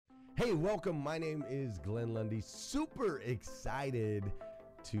Hey, welcome. My name is Glenn Lundy. Super excited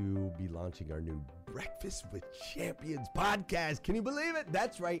to be launching our new Breakfast with Champions podcast. Can you believe it?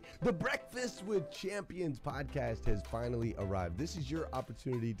 That's right. The Breakfast with Champions podcast has finally arrived. This is your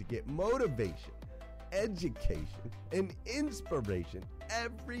opportunity to get motivation, education, and inspiration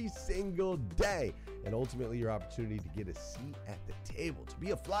every single day. And ultimately, your opportunity to get a seat at the table, to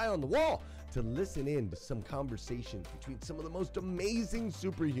be a fly on the wall, to listen in to some conversations between some of the most amazing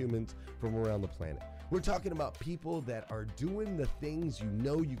superhumans from around the planet. We're talking about people that are doing the things you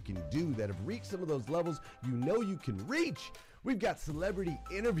know you can do, that have reached some of those levels you know you can reach. We've got celebrity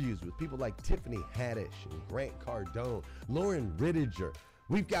interviews with people like Tiffany Haddish and Grant Cardone, Lauren Rittiger.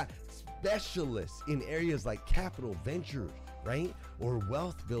 We've got specialists in areas like capital ventures, right? Or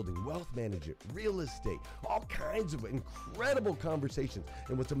wealth building, wealth management, real estate, all kinds of incredible conversations.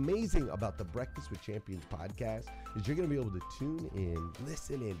 And what's amazing about the Breakfast with Champions podcast is you're going to be able to tune in,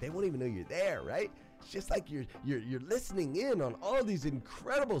 listen in. They won't even know you're there, right? It's just like you're listening in on all these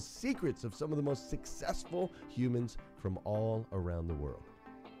incredible secrets of some of the most successful humans from all around the world.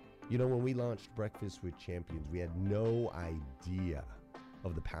 You know, when we launched Breakfast with Champions, we had no idea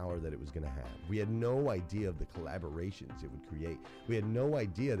of the power that it was going to have. We had no idea of the collaborations it would create. We had no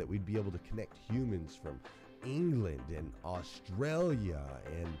idea that we'd be able to connect humans from England and Australia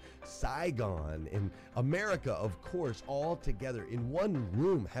and Saigon and America, of course, all together in one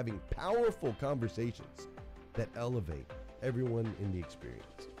room, having powerful conversations that elevate everyone in the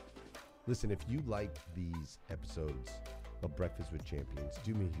experience. Listen, if you like these episodes of Breakfast with Champions,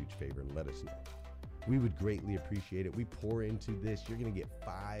 do me a huge favor and let us know. We would greatly appreciate it. We pour into this. You're going to get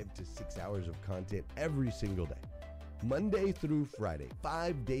 5 to 6 hours of content every single day, Monday through Friday,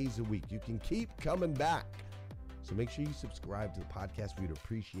 5 days a week. You can keep coming back. So make sure you subscribe to the podcast. We'd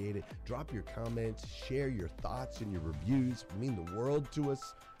appreciate it. Drop your comments, share your thoughts and your reviews. It mean the world to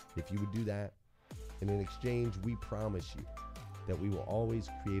us if you would do that. And in exchange, we promise you that we will always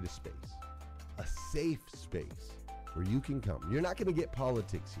create a space, a safe space where you can come. You're not going to get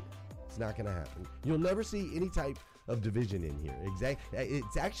politics here. It's not going to happen. You'll never see any type of division in here.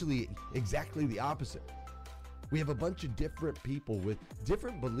 It's actually exactly the opposite. We have a bunch of different people with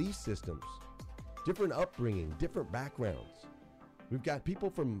different belief systems, different upbringing, different backgrounds. We've got people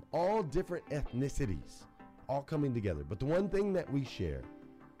from all different ethnicities all coming together. But the one thing that we share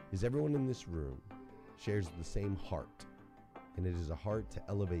is everyone in this room shares the same heart. And it is a heart to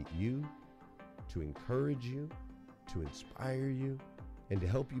elevate you, to encourage you, to inspire you, and to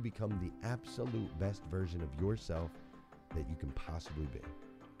help you become the absolute best version of yourself that you can possibly be.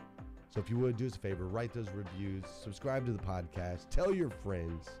 So if you would, do us a favor, write those reviews, subscribe to the podcast, tell your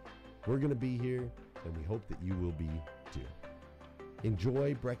friends. We're going to be here, and we hope that you will be too.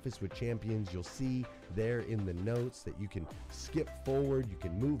 Enjoy Breakfast with Champions. You'll see there in the notes that you can skip forward, you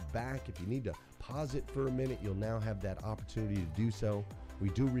can move back. If you need to pause it for a minute, you'll now have that opportunity to do so. We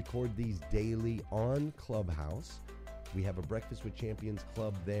do record these daily on Clubhouse. We have a Breakfast with Champions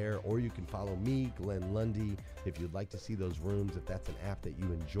club there, or you can follow me, Glenn Lundy, if you'd like to see those rooms. If that's an app that you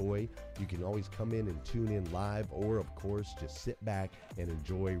enjoy, you can always come in and tune in live, or of course, just sit back and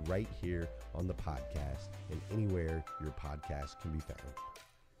enjoy right here on the podcast and anywhere your podcast can be found.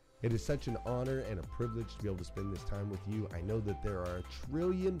 It is such an honor and a privilege to be able to spend this time with you. I know that there are a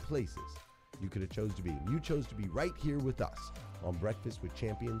trillion places you could have chose to be. You chose to be right here with us on Breakfast with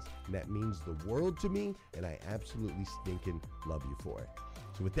Champions, and that means the world to me, and I absolutely stinking love you for it.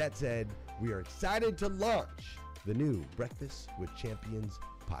 So with that said, we are excited to launch the new Breakfast with Champions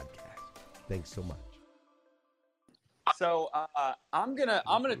podcast. Thanks so much. So I'm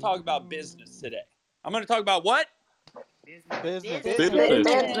gonna talk about business today. I'm gonna talk about what? Business.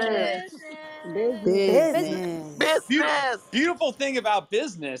 Beautiful thing about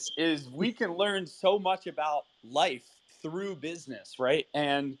business is we can learn so much about life through business, right?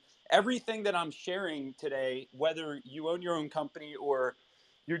 And everything that I'm sharing today, whether you own your own company or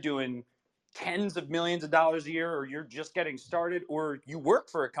you're doing tens of millions of dollars a year, or you're just getting started, or you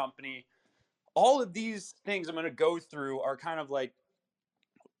work for a company, all of these things I'm going to go through are kind of like,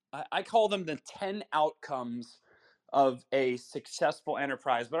 I call them the 10 outcomes of a successful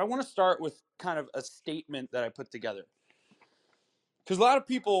enterprise. But I want to start with kind of a statement that I put together. Because a lot of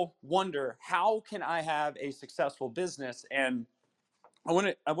people wonder, how can I have a successful business? And I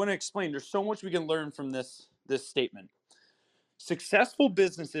want to explain, there's so much we can learn from this statement. Successful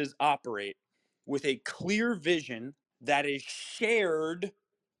businesses operate with a clear vision that is shared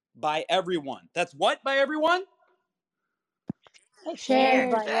by everyone. That's what by everyone?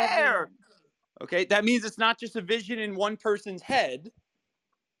 Share. Okay, that means it's not just a vision in one person's head.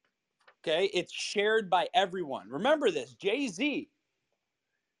 Okay, it's shared by everyone. Remember this, Jay-Z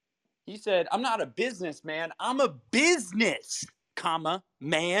He said, I'm not a businessman. I'm a business,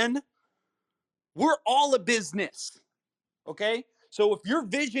 man. We're all a business. Okay? So if your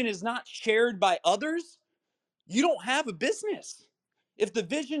vision is not shared by others, you don't have a business. If the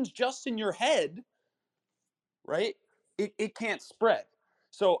vision's just in your head, right, it can't spread.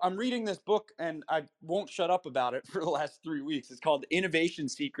 So I'm reading this book and I won't shut up about it for the last 3 weeks. It's called Innovation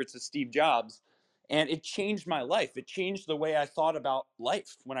Secrets of Steve Jobs. And it changed my life. It changed the way I thought about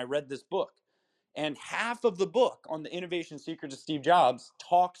life when I read this book. And half of the book on the Innovation Secrets of Steve Jobs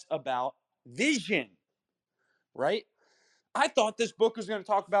talks about vision, right? I thought this book was going to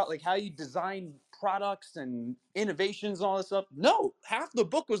talk about like how you design products and innovations and all this stuff. No, half the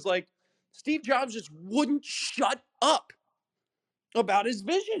book was like Steve Jobs just wouldn't shut up about his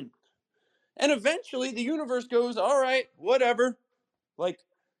vision. And eventually the universe goes, all right, whatever. Like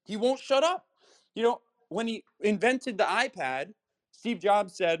he won't shut up. You know, when he invented the iPad, Steve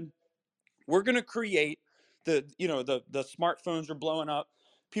Jobs said, we're going to create the smartphones are blowing up.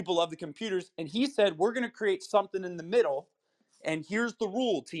 People love the computers. And he said, we're going to create something in the middle. And here's the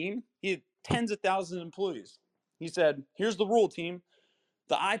rule, team. He had tens of thousands of employees. He said, here's the rule, team.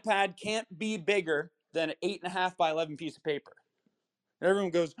 The iPad can't be bigger than an 8.5 by 11 piece of paper. And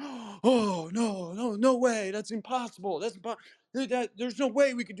everyone goes, oh, no way. That's impossible. There's no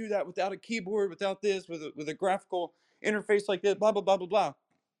way we could do that without a keyboard, without this, with a graphical interface like this, blah, blah, blah, blah, blah.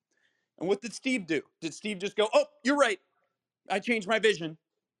 And what did Steve do? Did Steve just go, oh, you're right. I changed my vision.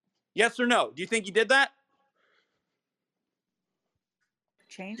 Yes or no? Do you think he did that?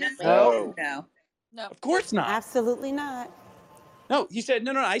 Change it? No. No. Of course not. Absolutely not. No, he said,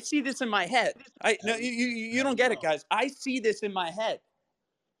 no, I see this in my head. You don't get it, guys. I see this in my head.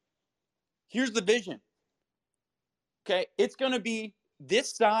 Here's the vision. Okay, it's going to be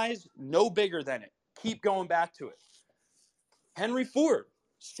this size, no bigger than it. Keep going back to it. Henry Ford,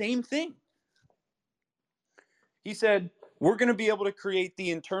 same thing. He said, we're going to be able to create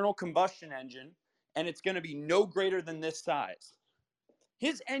the internal combustion engine, and it's going to be no greater than this size.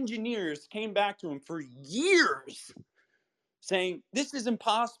 His engineers came back to him for years saying, this is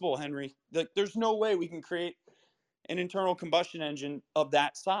impossible, Henry. There's no way we can create an internal combustion engine of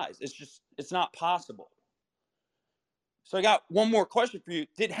that size. It's not possible. So I got one more question for you.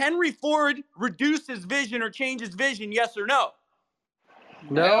 Did Henry Ford reduce his vision or change his vision, yes or no?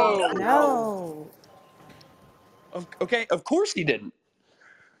 No. No. Okay, of course he didn't.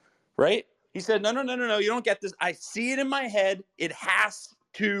 Right? He said, no, you don't get this. I see it in my head. It has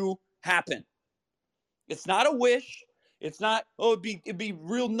to happen. It's not a wish. It's not, oh, it'd be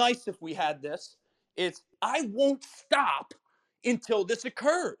real nice if we had this. It's, I won't stop until this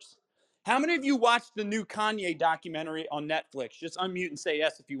occurs. How many of you watched the new Kanye documentary on Netflix? Just unmute and say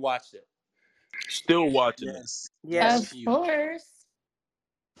yes if you watched it. Still watching it. Yes. Of course.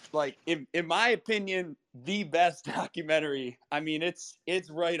 Like, in my opinion, the best documentary. I mean, it's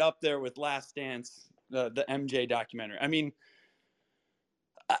right up there with Last Dance, the MJ documentary. I mean,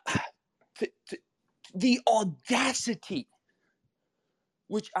 the audacity,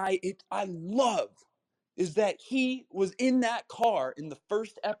 which I love, is that he was in that car in the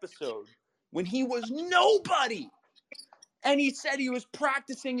first episode when he was nobody, and he said he was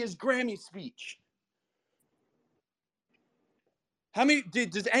practicing his Grammy speech. How many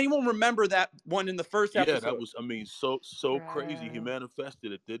does anyone remember that one in the first episode? Yeah, that was, I mean, so crazy. He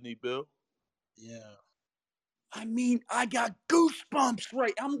manifested it, didn't he, Bill? Yeah. I mean, I got goosebumps,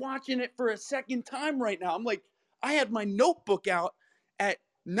 right? I'm watching it for a second time right now. I'm like, I had my notebook out at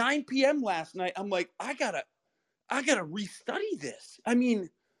 9 p.m. last night. I'm like, I gotta restudy this. I mean,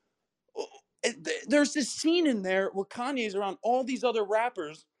 there's this scene in there where Kanye's around all these other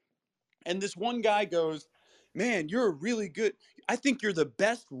rappers, and this one guy goes, man, you're really good. I think you're the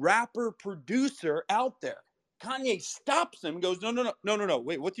best rapper producer out there. Kanye stops him and goes, no.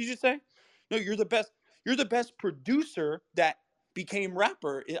 Wait, what did you say? No, you're the best. You're the best producer that became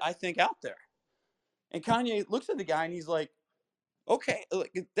rapper, I think, out there. And Kanye looks at the guy and he's like, okay,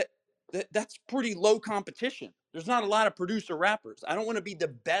 that's pretty low competition. There's not a lot of producer rappers. I don't want to be the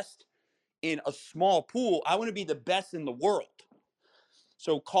best in a small pool. I want to be the best in the world.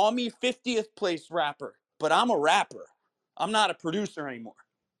 So call me 50th place rapper, but I'm a rapper. I'm not a producer anymore.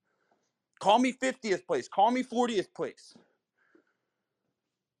 Call me 50th place. Call me 40th place.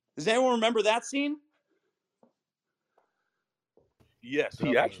 Does anyone remember that scene? Yes,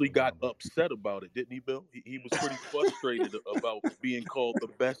 he actually got upset about it, didn't he, Bill? He was pretty frustrated about being called the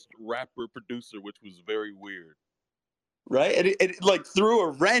best rapper producer, which was very weird. Right? And it like threw a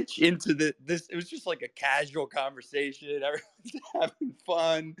wrench into this. It was just like a casual conversation. Everyone's having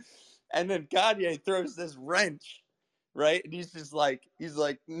fun. And then Kanye throws this wrench right? And he's like,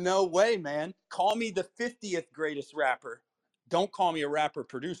 no way, man. Call me the 50th greatest rapper. Don't call me a rapper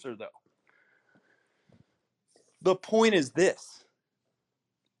producer, though. The point is this: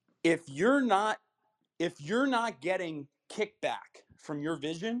 if you're not getting kickback from your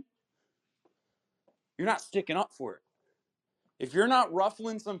vision, you're not sticking up for it. If you're not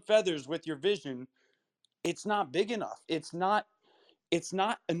ruffling some feathers with your vision, it's not big enough. It's not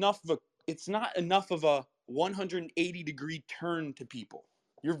enough of a 180-degree turn to people.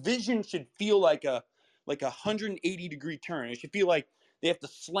 Your vision should feel like a 180-degree turn. It should feel like they have to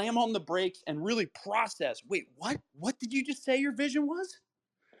slam on the brakes and really process. Wait, what did you just say your vision was?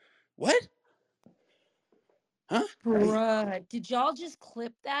 What? Huh? Bruh, did y'all just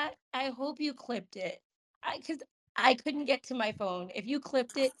clip that? I hope you clipped it. Because I couldn't get to my phone. If you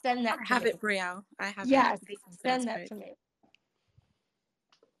clipped it, send that I to have me. it, Brielle. I have Yes, it. send that to me.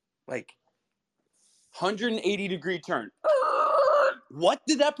 Like 180-degree turn. What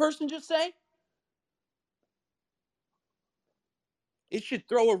did that person just say? It should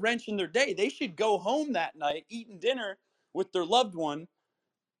throw a wrench in their day. They should go home that night eating dinner with their loved one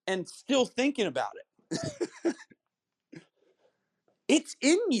and still thinking about it. It's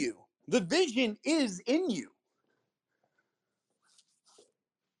in you. The vision is in you.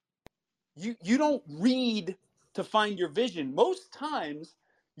 You don't read to find your vision. Most times,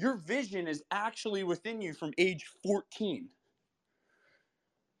 your vision is actually within you from age 14.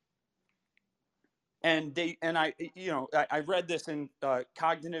 And I read this in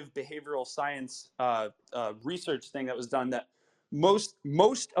cognitive behavioral science research thing that was done, that most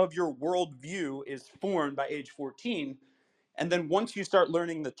of your worldview is formed by age 14. And then once you start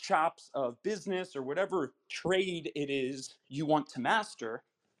learning the chops of business or whatever trade it is you want to master,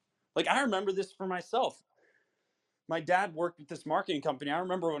 like I remember this for myself. My dad worked at this marketing company. I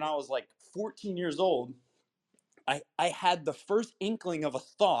remember when I was like 14 years old, I had the first inkling of a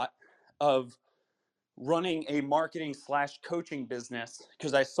thought of running a marketing / coaching business,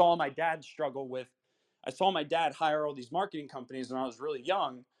 because I saw my dad hire all these marketing companies when I was really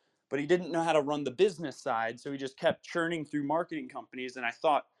young, but he didn't know how to run the business side. So he just kept churning through marketing companies. And I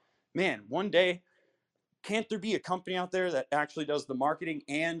thought, man, one day, can't there be a company out there that actually does the marketing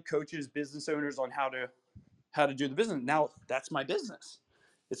and coaches business owners on how to do the business? Now that's my business.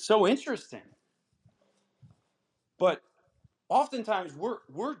 It's so interesting. But oftentimes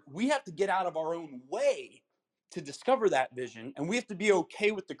we have to get out of our own way to discover that vision, and we have to be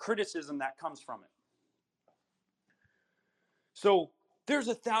okay with the criticism that comes from it. So there's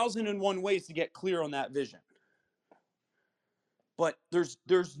 1,001 ways to get clear on that vision, but there's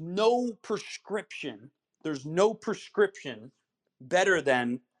no prescription. There's no prescription better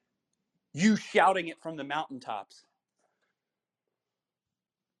than you shouting it from the mountaintops.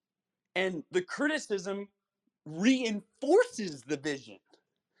 And the criticism reinforces the vision.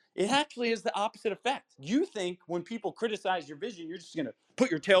 It actually is the opposite effect. You think when people criticize your vision, you're just going to put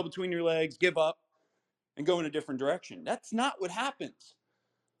your tail between your legs, give up, and go in a different direction. That's not what happens.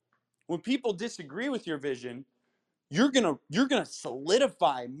 When people disagree with your vision, you're going to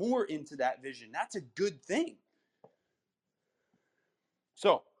solidify more into that vision. That's a good thing.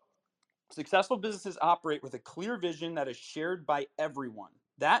 So, successful businesses operate with a clear vision that is shared by everyone.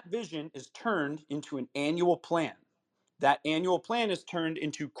 That vision is turned into an annual plan. That annual plan is turned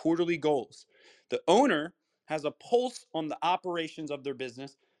into quarterly goals. The owner has a pulse on the operations of their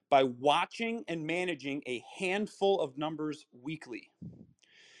business by watching and managing a handful of numbers weekly.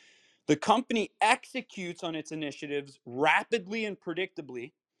 The company executes on its initiatives rapidly and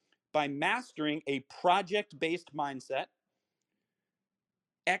predictably by mastering a project-based mindset,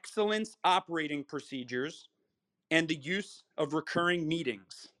 excellence operating procedures, and the use of recurring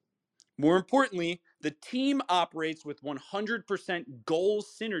meetings. More importantly, the team operates with 100% goal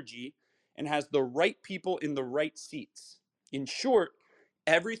synergy and has the right people in the right seats. In short,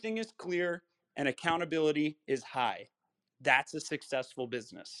 everything is clear and accountability is high. That's a successful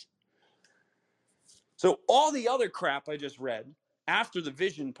business. So all the other crap I just read after the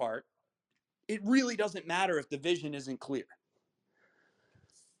vision part, it really doesn't matter if the vision isn't clear.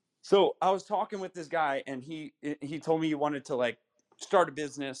 So I was talking with this guy, and he told me he wanted to like start a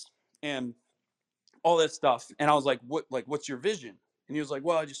business and all that stuff. And I was like, what's your vision? And he was like,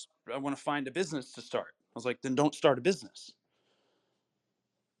 well, I want to find a business to start. I was like, then don't start a business.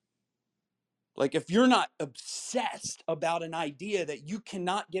 Like, if you're not obsessed about an idea that you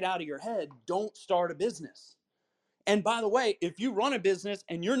cannot get out of your head, don't start a business. And by the way, if you run a business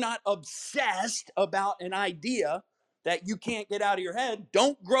and you're not obsessed about an idea that you can't get out of your head,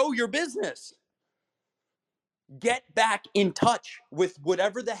 don't grow your business. Get back in touch with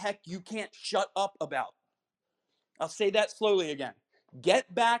whatever the heck you can't shut up about. I'll say that slowly again.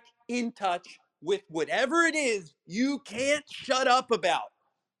 Get back in touch with whatever it is you can't shut up about.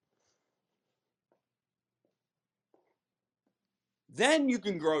 Then you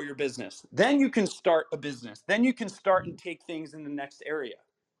can grow your business. Then you can start a business. Then you can start and take things in the next area,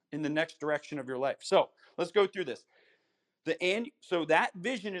 in the next direction of your life. So let's go through this. So that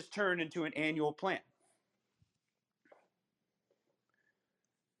vision is turned into an annual plan.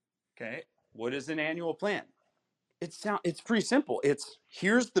 Okay, what is an annual plan? It's pretty simple. It's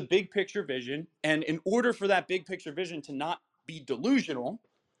here's the big picture vision, and in order for that big picture vision to not be delusional,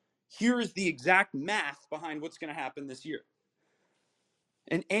 here is the exact math behind what's going to happen this year.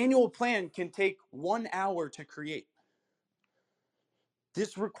 An annual plan can take 1 hour to create.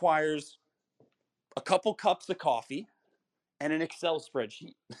 This requires a couple cups of coffee and an Excel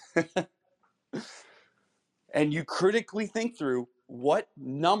spreadsheet. And you critically think through what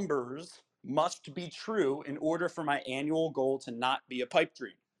numbers must be true in order for my annual goal to not be a pipe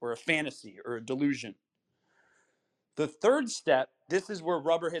dream or a fantasy or a delusion. The third step, this is where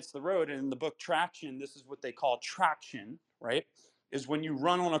rubber hits the road. And in the book Traction, this is what they call traction, right? Is when you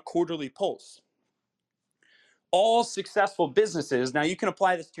run on a quarterly pulse. All successful businesses, now you can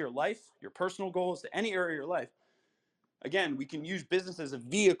apply this to your life, your personal goals, to any area of your life. Again, we can use business as a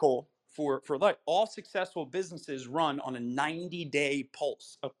vehicle for life. All successful businesses run on a 90-day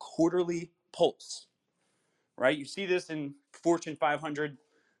pulse, a quarterly pulse, right? You see this in Fortune 500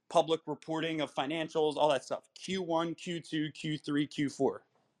 public reporting of financials, all that stuff. Q1, Q2, Q3, Q4,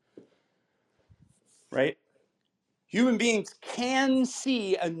 right? Human beings can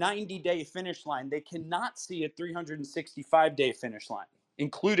see a 90-day finish line. They cannot see a 365-day finish line,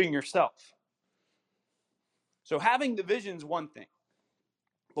 including yourself. So having the vision is one thing,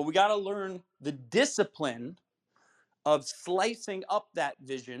 but we got to learn the discipline of slicing up that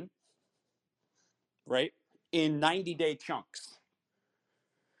vision, right, in 90-day chunks.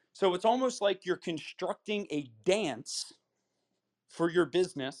 So it's almost like you're constructing a dance for your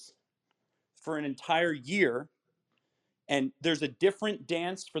business for an entire year. And there's a different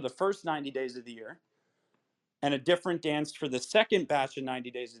dance for the first 90 days of the year, and a different dance for the second batch of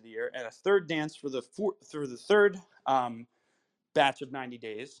 90 days of the year, and a third dance for the third batch of 90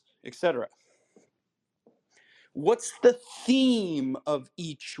 days, etc. What's the theme of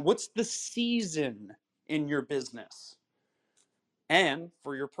each? What's the season in your business and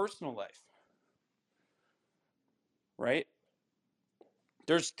for your personal life? Right?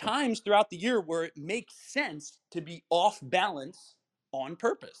 There's times throughout the year where it makes sense to be off balance on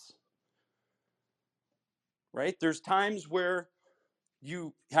purpose. Right? There's times where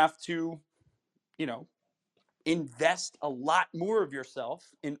you have to, invest a lot more of yourself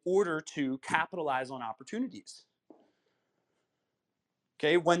in order to capitalize on opportunities.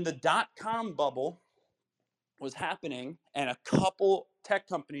 Okay, when the dot-com bubble was happening and a couple tech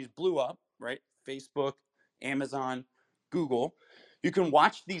companies blew up, right? Facebook, Amazon, Google. You can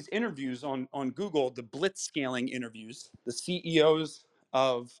watch these interviews on Google, the blitzscaling interviews. The CEO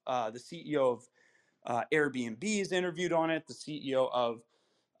of Airbnb is interviewed on it. The CEO of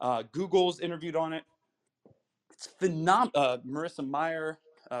Google's interviewed on it. It's phenomenal. Marissa Mayer,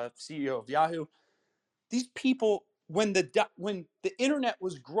 CEO of Yahoo. These people, when the internet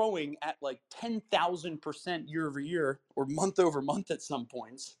was growing at like 10,000% year over year or month over month at some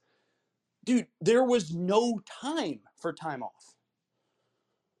points, dude, there was no time for time off.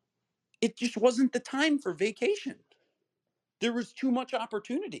 It just wasn't the time for vacation. There was too much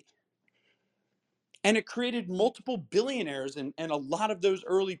opportunity. And it created multiple billionaires, and a lot of those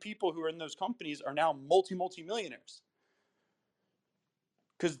early people who are in those companies are now multi-millionaires.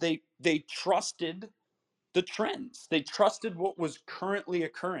 Because they trusted the trends. They trusted what was currently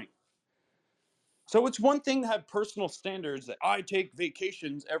occurring. So it's one thing to have personal standards that I take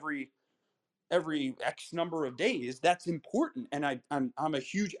vacations every X number of days. That's important, and I'm a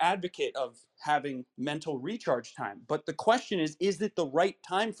huge advocate of having mental recharge time. But the question is it the right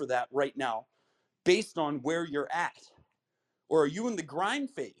time for that right now, based on where you're at, or are you in the grind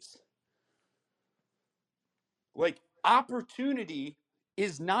phase? Like, opportunity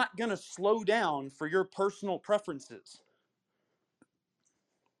is not going to slow down for your personal preferences.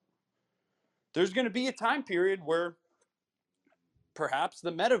 There's going to be a time period where perhaps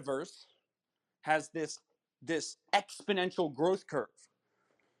the metaverse has this exponential growth curve,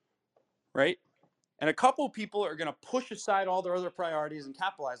 right? And a couple of people are going to push aside all their other priorities and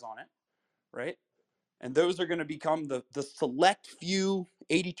capitalize on it, right? And those are going to become the select few,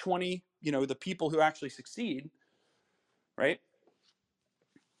 80-20, the people who actually succeed, right?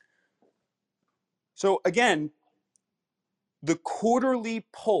 So again, the quarterly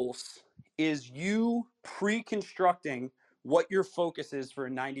pulse is you pre-constructing what your focus is for a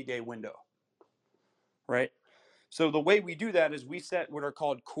 90-day window, right? So the way we do that is we set what are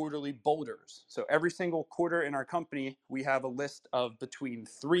called quarterly boulders. So every single quarter in our company, we have a list of between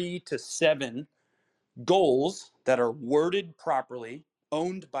 3 to 7 goals that are worded properly,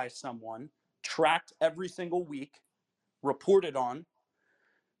 owned by someone, tracked every single week, reported on,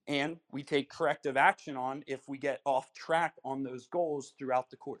 and we take corrective action on if we get off track on those goals throughout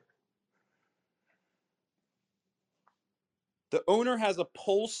the quarter. The owner has a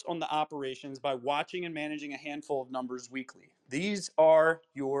pulse on the operations by watching and managing a handful of numbers weekly. These are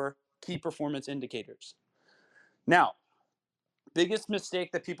your key performance indicators. Now, biggest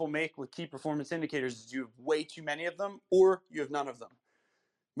mistake that people make with key performance indicators is you have way too many of them or you have none of them.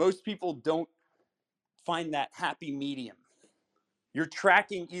 Most people don't find that happy medium. You're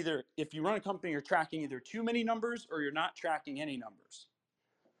tracking either, if you run a company, you're tracking either too many numbers or you're not tracking any numbers.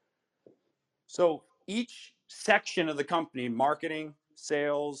 So each section of the company, marketing,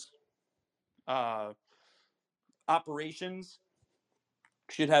 sales, operations,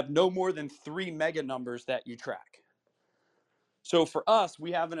 should have no more than 3 mega numbers that you track. So for us,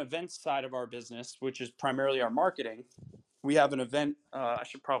 we have an events side of our business, which is primarily our marketing. We have an event, I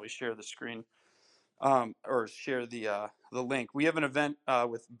should probably share the screen or share the link. We have an event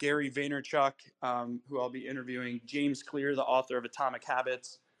with Gary Vaynerchuk, who I'll be interviewing, James Clear, the author of Atomic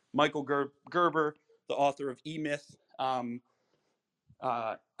Habits, Michael Gerber, the author of E-Myth, and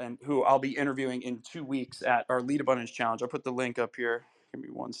who I'll be interviewing in 2 weeks at our Lead Abundance Challenge. I'll put the link up here. Give me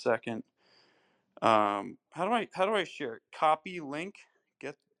 1 second. How do I share it? Copy link,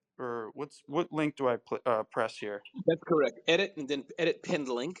 what link do I press here? That's correct. Edit and then edit pinned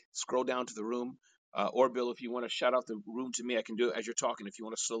link. Scroll down to the room. Or Bill, if you want to shout out the room to me, I can do it as you're talking. If you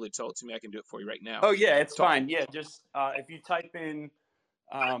want to slowly tell it to me, I can do it for you right now. Oh yeah, it's fine. Yeah, just if you type in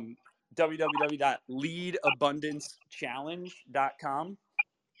www.leadabundancechallenge.com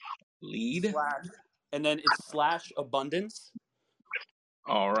Lead. and then it's /abundance.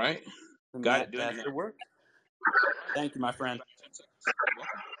 All right. Got it. That should work. Thank you, my friend.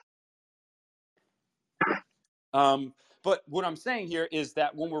 But what I'm saying here is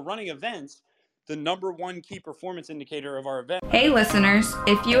that when we're running events, the number one key performance indicator of our event. Hey listeners,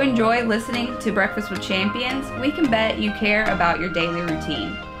 if you enjoy listening to Breakfast with Champions, we can bet you care about your daily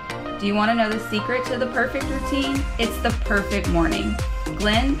routine. Do you want to know the secret to the perfect routine? It's the perfect morning.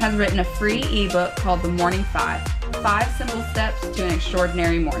 Glenn has written a free ebook called The Morning 5 simple steps to an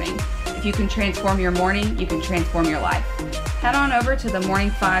extraordinary morning. If you can transform your morning, you can transform your life. Head on over to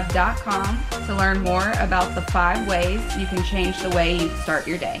themorning5.com to learn more about the 5 ways you can change the way you start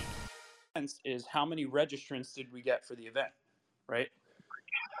your day. Is how many registrants did we get for the event, right?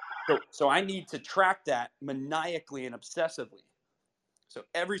 So I need to track that maniacally and obsessively. So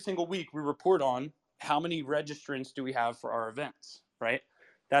every single week we report on how many registrants do we have for our events, right?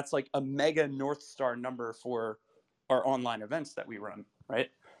 That's like a mega North Star number for our online events that we run, right?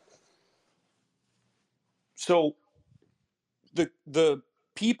 So the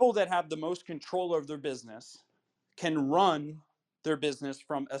people that have the most control over their business can run their business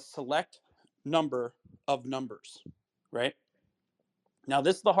from a select number of numbers, right? Now,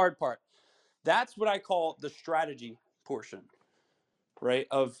 this is the hard part. That's what I call the strategy portion, right,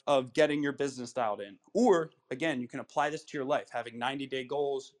 of getting your business dialed in. Or, again, you can apply this to your life, having 90-day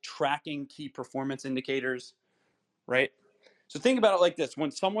goals, tracking key performance indicators, right? So think about it like this.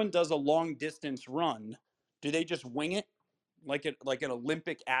 When someone does a long-distance run, do they just wing it like an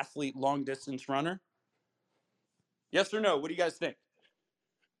Olympic athlete long-distance runner? Yes or no? What do you guys think?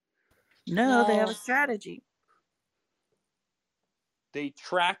 No, they have a strategy. They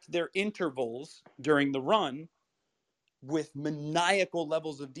track their intervals during the run with maniacal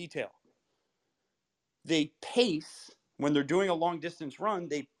levels of detail. They pace, when they're doing a long distance run,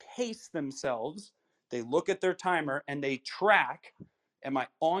 they pace themselves. They look at their timer and they track, am I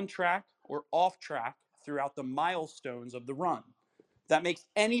on track or off track throughout the milestones of the run? If that makes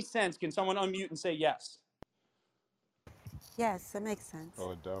any sense, can someone unmute and say yes? Yes, that makes sense.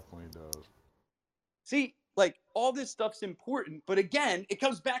 Oh, it definitely does. See, like all this stuff's important, but again, it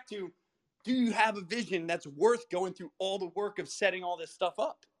comes back to, do you have a vision that's worth going through all the work of setting all this stuff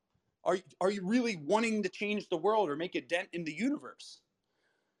up? Are you really wanting to change the world or make a dent in the universe?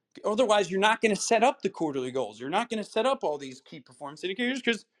 Otherwise, you're not going to set up the quarterly goals. You're not going to set up all these key performance indicators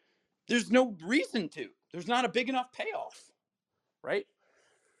because there's no reason to. There's not a big enough payoff, right?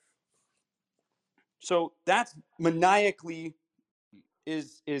 So that's maniacally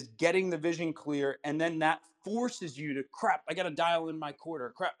is getting the vision clear, and then that forces you to, crap, I got to dial in my quarter.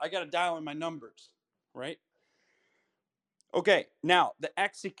 Crap, I got to dial in my numbers, right? Okay, now the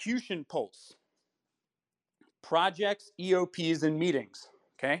execution pulse. Projects, EOPs, and meetings,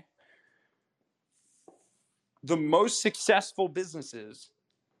 okay? The most successful businesses,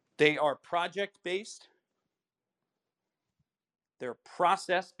 they are project-based, they're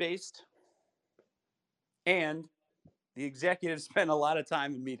process-based, and the executives spend a lot of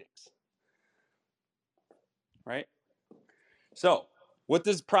time in meetings, right? So what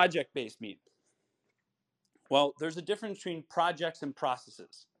does project-based mean? Well, there's a difference between projects and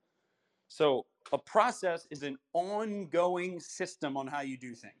processes. So a process is an ongoing system on how you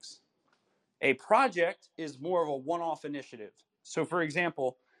do things. A project is more of a one-off initiative. So for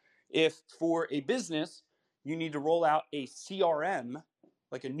example, if for a business, you need to roll out a CRM,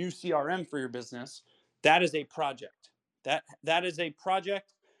 like a new CRM for your business, that is a project. That is a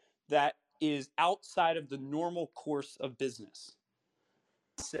project that is outside of the normal course of business.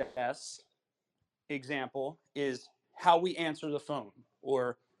 Process example is how we answer the phone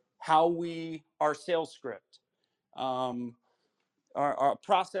or how our sales script. Our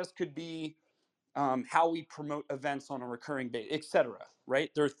process could be how we promote events on a recurring basis, etc.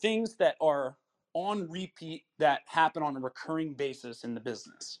 Right? There are things that are on repeat that happen on a recurring basis in the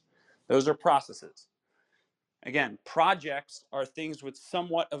business. Those are processes. Again, projects are things with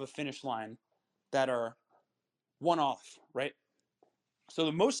somewhat of a finish line that are one-off, right? So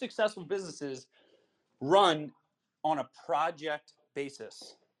the most successful businesses run on a project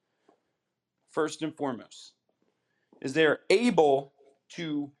basis. First and foremost, is they're able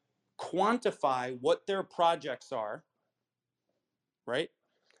to quantify what their projects are, right?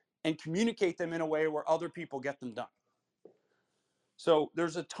 And communicate them in a way where other people get them done. So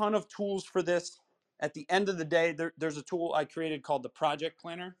there's a ton of tools for this. At the end of the day, there's a tool I created called the Project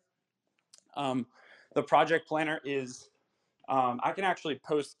Planner. The Project Planner is, I can actually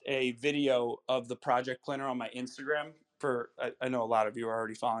post a video of the Project Planner on my Instagram I know a lot of you are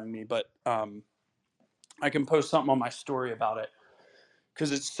already following me, but I can post something on my story about it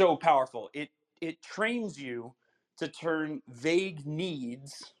because it's so powerful. It trains you to turn vague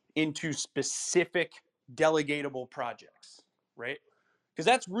needs into specific delegatable projects, right? Because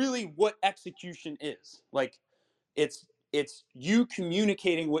that's really what execution is. Like it's you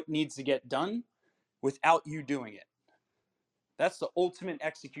communicating what needs to get done without you doing it. That's the ultimate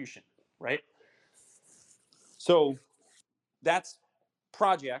execution, right? So that's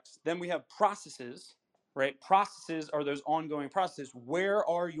projects. Then we have processes, right? Processes are those ongoing processes. Where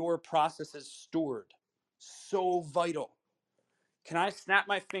are your processes stored? So vital. Can I snap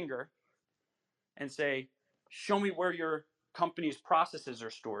my finger and say, show me where your company's processes are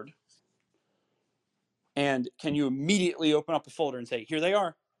stored? And can you immediately open up a folder and say, here they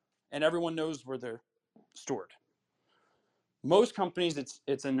are? And everyone knows where they're stored. Most companies,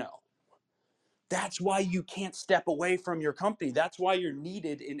 it's a no. That's why you can't step away from your company. That's why you're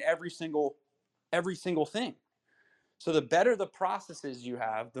needed in every single thing. So the better the processes you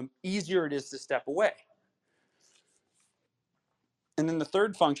have, the easier it is to step away. And then the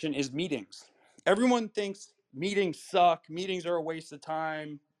third function is meetings. Everyone thinks meetings suck. Meetings are a waste of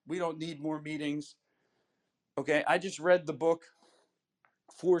time. We don't need more meetings. Okay, I just read the book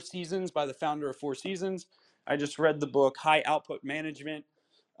 4 Seasons by the founder of 4 Seasons. I just read the book High Output Management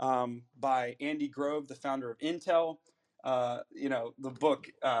by Andy Grove, the founder of Intel. The book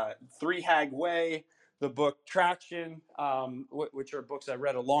 3 Hag Way, the book Traction, which are books I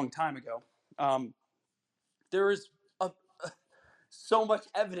read a long time ago. There is so much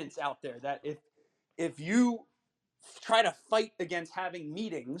evidence out there that if you try to fight against having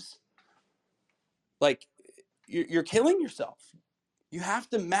meetings, like you're killing yourself. You have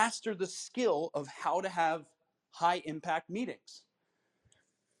to master the skill of how to have high impact meetings.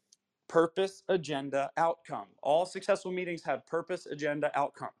 Purpose, agenda, outcome. All successful meetings have purpose, agenda,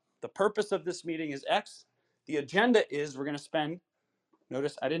 outcome. The purpose of this meeting is X. The agenda is we're going to spend,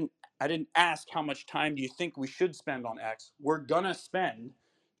 notice I didn't ask how much time do you think we should spend on X. We're going to spend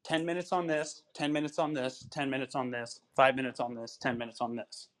 10 minutes on this, 10 minutes on this, 10 minutes on this, 5 minutes on this, 10 minutes on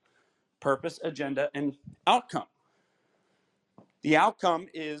this. Purpose, agenda, and outcome. The outcome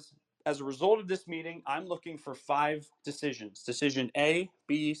is, as a result of this meeting, I'm looking for 5 decisions. Decision A,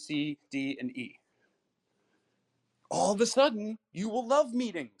 B, C, D, and E. All of a sudden, you will love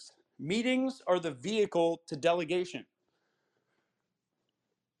meetings. Meetings are the vehicle to delegation.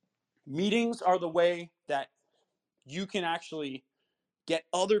 Meetings are the way that you can actually get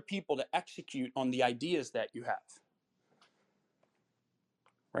other people to execute on the ideas that you have.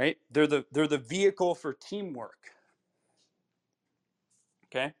 Right? They're the vehicle for teamwork.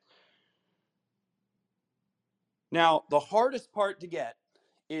 Okay? Now, the hardest part to get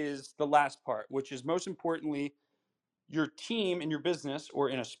is the last part, which is most importantly, your team in your business or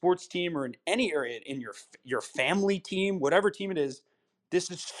in a sports team or in any area, in your family team, whatever team it is, this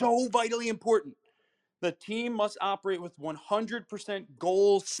is so vitally important. The team must operate with 100%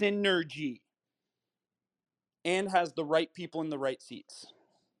 goal synergy and has the right people in the right seats.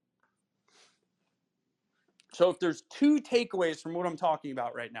 So if there's two takeaways from what I'm talking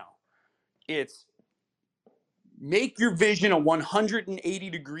about right now, it's make your vision a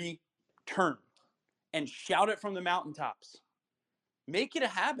 180-degree turn and shout it from the mountaintops. Make it a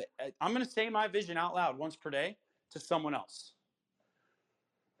habit. I'm going to say my vision out loud once per day to someone else.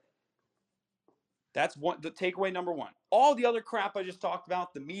 That's the takeaway number one. All the other crap I just talked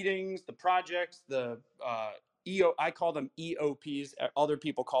about, the meetings, the projects, the I call them EOPs. Other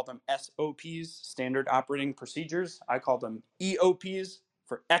people call them SOPs, standard operating procedures. I call them EOPs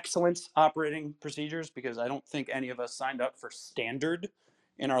for excellence operating procedures because I don't think any of us signed up for standard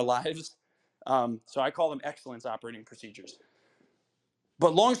in our lives. So I call them excellence operating procedures.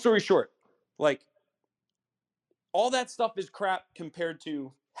 But long story short, like all that stuff is crap compared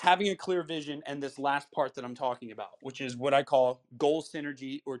to having a clear vision and this last part that I'm talking about, which is what I call goal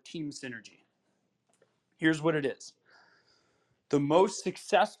synergy or team synergy. Here's what it is. The most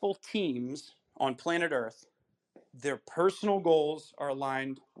successful teams on planet Earth, their personal goals are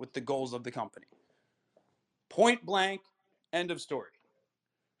aligned with the goals of the company. Point blank, end of story.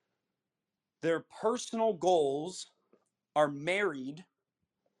 Their personal goals are married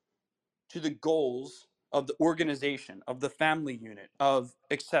to the goals of the organization, of the family unit, of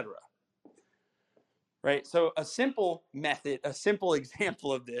etc. Right? So a simple method, a simple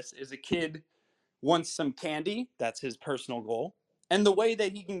example of this is a kid wants some candy. That's his personal goal. And the way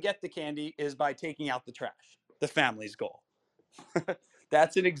that he can get the candy is by taking out the trash, the family's goal.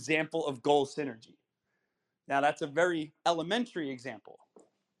 That's an example of goal synergy. Now, that's a very elementary example,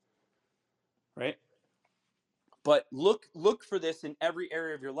 right? But look for this in every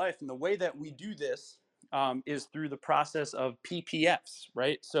area of your life. And the way that we do this is through the process of PPFs,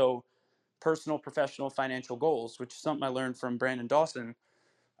 right? So personal, professional, financial goals, which is something I learned from Brandon Dawson.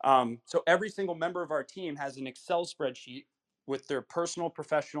 So every single member of our team has an Excel spreadsheet with their personal,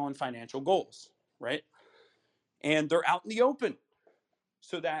 professional, and financial goals, right? And they're out in the open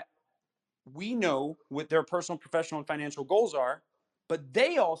so that we know what their personal, professional, and financial goals are, but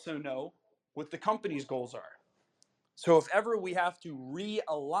they also know what the company's goals are. So if ever we have to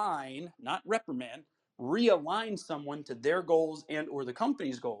realign, not reprimand, realign someone to their goals and or the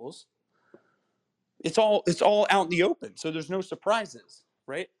company's goals, it's all out in the open. So there's no surprises,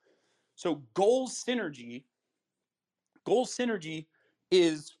 right? So goal synergy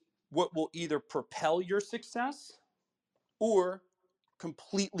is what will either propel your success or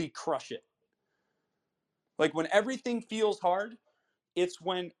completely crush it. Like when everything feels hard, it's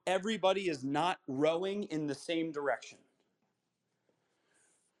when everybody is not rowing in the same direction.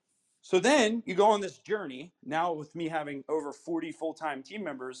 So then you go on this journey. Now with me having over 40 full-time team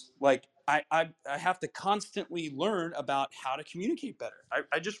members, like I have to constantly learn about how to communicate better.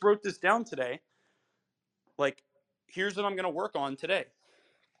 I just wrote this down today. Like, here's what I'm going to work on today.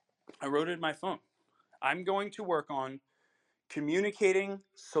 I wrote it in my phone. I'm going to work on communicating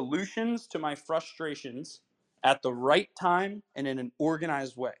solutions to my frustrations at the right time and in an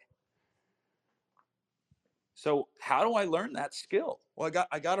organized way. So how do I learn that skill? Well,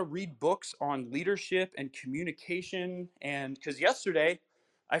 I got to read books on leadership and communication. And because yesterday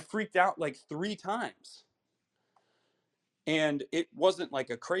I freaked out like 3 times. And it wasn't like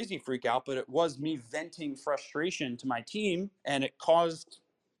a crazy freak out, but it was me venting frustration to my team. And it caused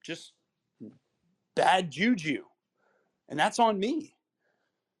just bad juju. And that's on me.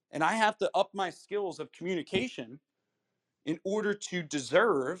 And I have to up my skills of communication in order to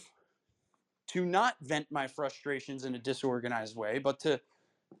deserve to not vent my frustrations in a disorganized way, but to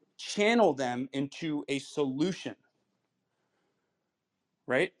channel them into a solution,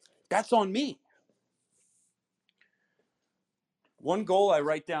 right? That's on me. One goal I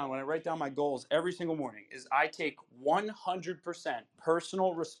write down when I write down my goals every single morning is I take 100%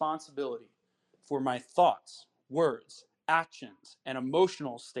 personal responsibility for my thoughts, words, actions, and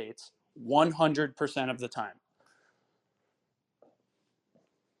emotional states 100% of the time.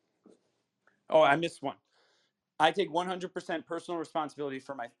 Oh, I missed one. I take 100% personal responsibility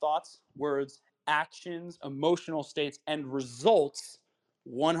for my thoughts, words, actions, emotional states, and results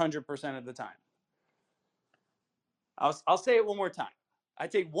 100% of the time. I'll say it one more time. I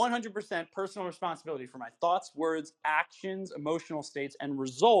take 100% personal responsibility for my thoughts, words, actions, emotional states, and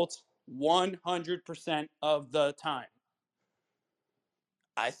results 100% of the time.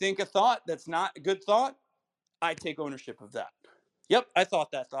 I think a thought that's not a good thought, I take ownership of that. Yep, I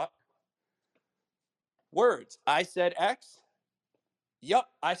thought that thought. Words. I said X. Yep,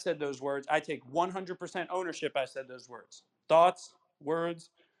 I said those words. I take 100% ownership. I said those words. Thoughts, words,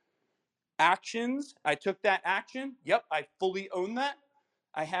 actions. I took that action. Yep, I fully own that.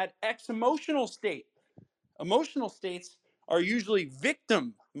 I had X emotional state. Emotional states are usually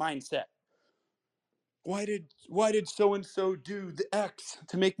victim mindset. Why did so and so do the X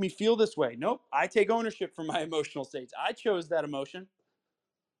to make me feel this way? Nope, I take ownership for my emotional states. I chose that emotion.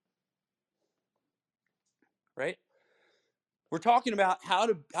 Right? We're talking about how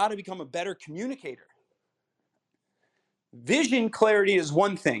to become a better communicator. Vision clarity is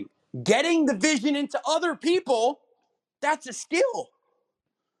one thing. Getting the vision into other people, that's a skill.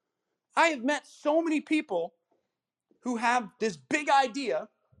 I have met so many people who have this big idea,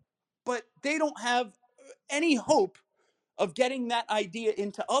 but they don't have any hope of getting that idea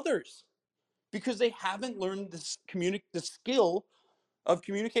into others because they haven't learned the skill of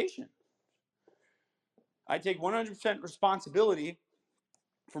communication. I take 100% responsibility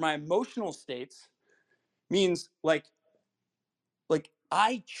for my emotional states. Means like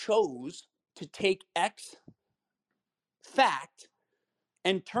I chose to take X fact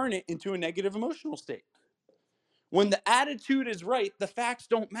and turn it into a negative emotional state. When the attitude is right, the facts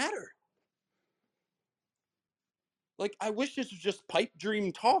don't matter. Like, I wish this was just pipe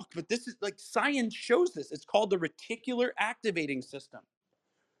dream talk, but this is like science shows this. It's called the reticular activating system.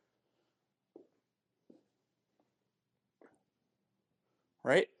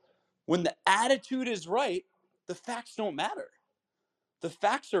 Right? When the attitude is right, the facts don't matter. The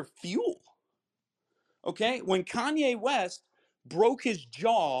facts are fuel. Okay? When Kanye West broke his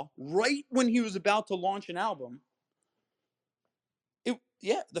jaw right when he was about to launch an album,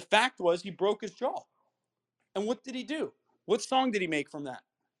 the fact was he broke his jaw. And what did he do? What song did he make from that?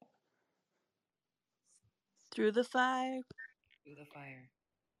 Through the Fire. Through the Fire.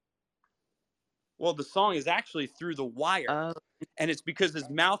 Well, the song is actually Through the Wire. Oh. And it's because his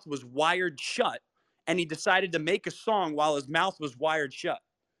mouth was wired shut, and he decided to make a song while his mouth was wired shut.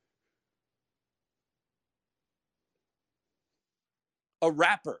 A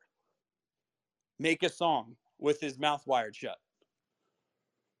rapper make a song with his mouth wired shut.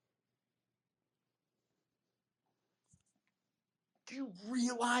 Do you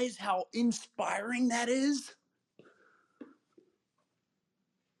realize how inspiring that is?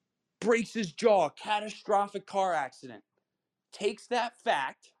 Breaks his jaw, catastrophic car accident. Takes that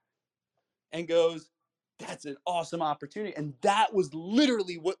fact and goes, that's an awesome opportunity. And that was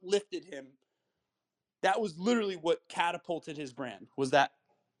literally what lifted him. That was literally what catapulted his brand, was that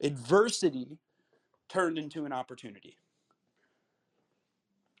adversity turned into an opportunity.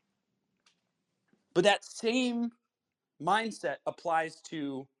 But that same mindset applies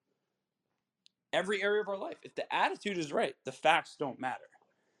to every area of our life. If the attitude is right, the facts don't matter.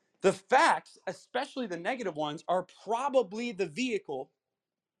 The facts, especially the negative ones, are probably the vehicle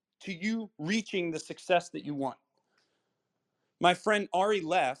to you reaching the success that you want. My friend Ari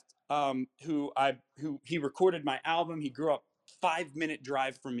Left, who he recorded my album. He grew up 5-minute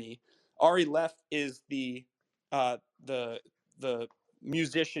drive from me. Ari Left is the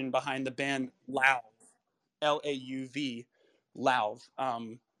musician behind the band Lauv, Lauv,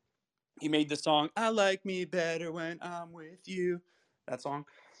 Lauv. He made the song "I Like Me Better When I'm With You." That song.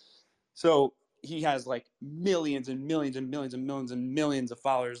 So he has like millions and millions and millions and millions and millions of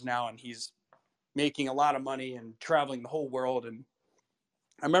followers now, and he's making a lot of money and traveling the whole world. And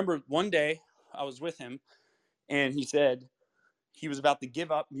I remember one day I was with him, and he said he was about to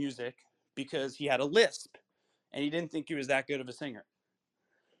give up music because he had a lisp, and he didn't think he was that good of a singer.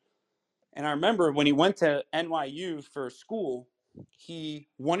 And I remember when he went to NYU for school, he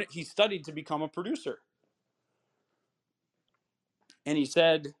studied to become a producer. And he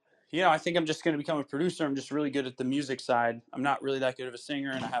said, I think I'm just going to become a producer. I'm just really good at the music side. I'm not really that good of a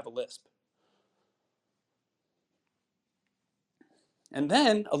singer, and I have a lisp. And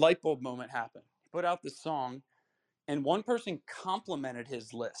then a light bulb moment happened. He put out this song, and one person complimented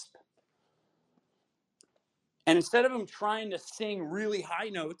his lisp. And instead of him trying to sing really high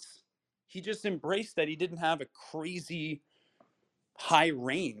notes, he just embraced that he didn't have a crazy high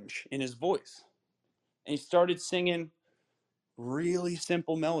range in his voice. And he started singing really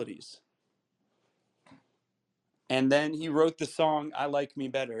simple melodies. And then he wrote the song "I Like Me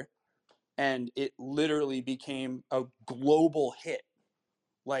Better," and it literally became a global hit.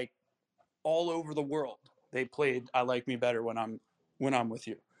 Like, all over the world, they played "I Like Me Better when I'm with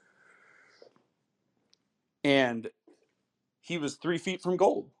you." And he was 3 feet from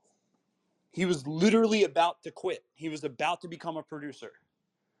gold. He was literally about to quit. He was about to become a producer.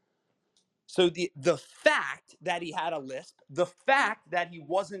 So the fact that he had a lisp, the fact that he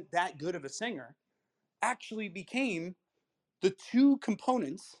wasn't that good of a singer, actually became the two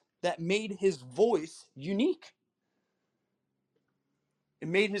components that made his voice unique. It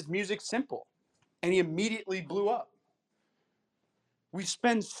made his music simple, and he immediately blew up. We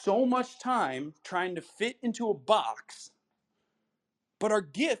spend so much time trying to fit into a box, but our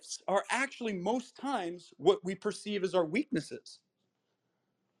gifts are actually most times what we perceive as our weaknesses.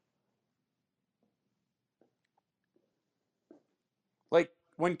 Like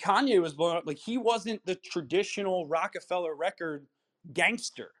when Kanye was blowing up, like he wasn't the traditional Rockefeller record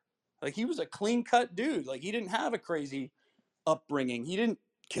gangster. Like he was a clean-cut dude. Like he didn't have a crazy upbringing. He didn't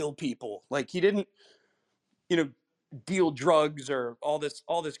kill people. Like he didn't, deal drugs or all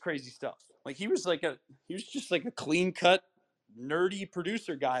this crazy stuff. Like he was just like a clean-cut, nerdy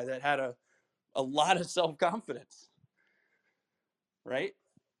producer guy that had a lot of self-confidence. Right?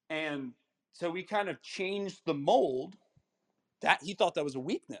 And so we kind of changed the mold that he thought that was a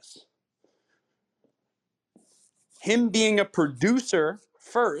weakness. Him being a producer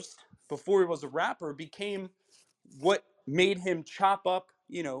first, before he was a rapper, became what made him chop up,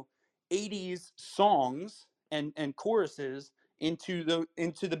 80s songs and choruses into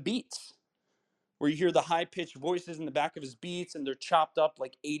the beats, where you hear the high-pitched voices in the back of his beats and they're chopped up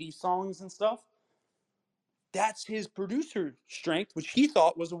like 80 songs and stuff. That's his producer strength, which he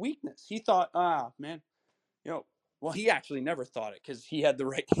thought was a weakness. He thought, man, well, he actually never thought it, because he had the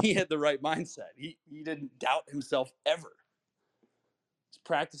right mindset. He didn't doubt himself ever. He's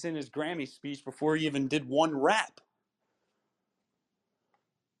practicing his Grammy speech before he even did one rap.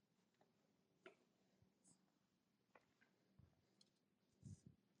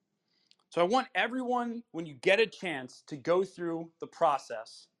 So I want everyone, when you get a chance, to go through the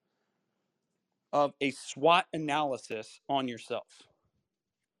process of a SWOT analysis on yourself.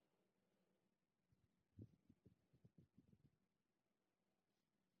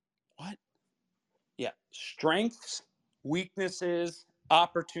 What? Yeah. Strengths, weaknesses,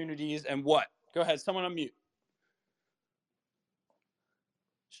 opportunities, and what? Go ahead. Someone unmute.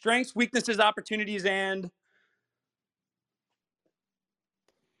 Strengths, weaknesses, opportunities, and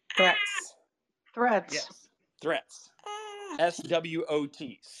threats. Yes. Threats.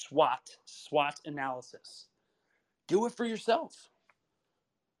 SWOT. SWOT analysis. Do it for yourself.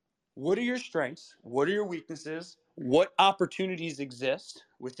 What are your strengths? What are your weaknesses? What opportunities exist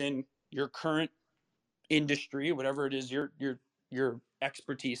within your current industry, whatever it is your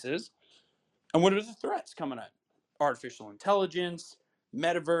expertise is? And what are the threats coming at? Artificial intelligence,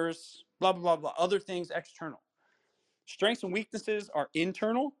 metaverse, blah, blah, blah, blah. Other things external. Strengths and weaknesses are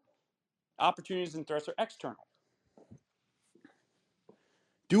internal. Opportunities and threats are external.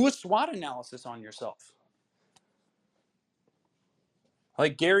 Do a SWOT analysis on yourself.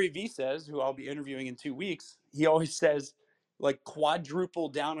 Like Gary Vee says, who I'll be interviewing in 2 weeks, he always says, like, quadruple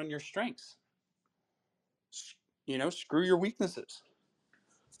down on your strengths. Screw your weaknesses.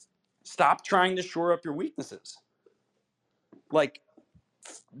 Stop trying to shore up your weaknesses. Like,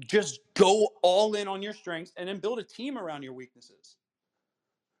 just go all in on your strengths and then build a team around your weaknesses.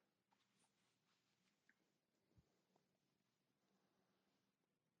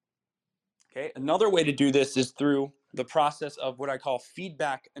 Okay, another way to do this is through the process of what I call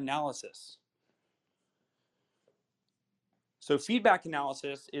feedback analysis. So feedback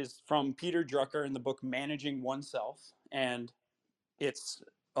analysis is from Peter Drucker in the book Managing Oneself, and it's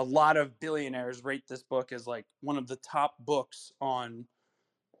a lot of billionaires rate this book as like one of the top books on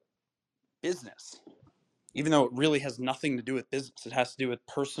business, even though it really has nothing to do with business. It has to do with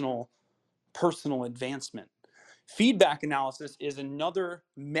personal advancement. Feedback analysis is another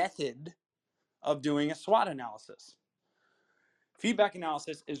method of doing a SWOT analysis. Feedback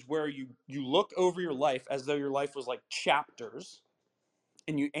analysis is where you look over your life as though your life was like chapters,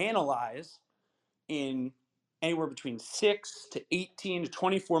 and you analyze in anywhere between 6 to 18 to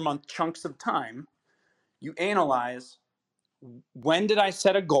 24 month chunks of time. You analyze, when did I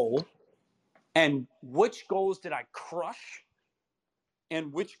set a goal, and which goals did I crush,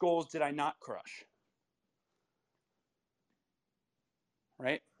 and which goals did I not crush?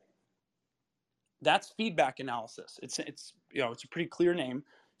 Right? That's feedback analysis. It's a pretty clear name.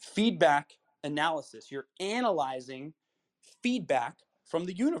 Feedback analysis. You're analyzing feedback from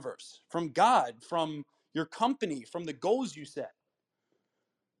the universe, from God, from your company, from the goals you set.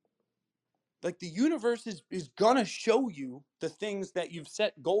 Like, the universe is gonna show you the things that you've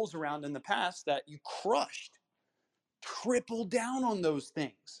set goals around in the past that you crushed. Triple down on those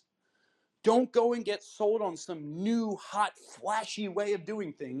things. Don't go and get sold on some new, hot, flashy way of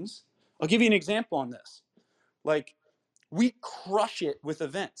doing things. I'll give you an example on this. Like, we crush it with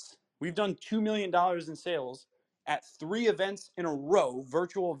events. We've done $2 million in sales at 3 events in a row,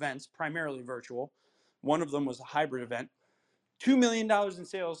 virtual events, primarily virtual, One of them was a hybrid event. $2 million in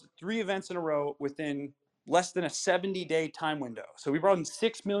sales, 3 events in a row within less than a 70-day time window. So we brought in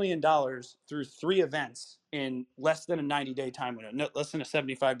 $6 million through 3 events in less than a 90-day time window, no, less than a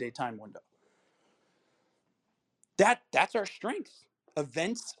 75-day time window. That's our strength.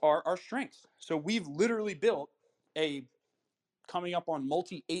 Events are our strength. So we've literally built a coming up on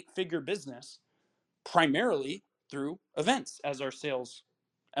multi 8-figure business primarily through events as our sales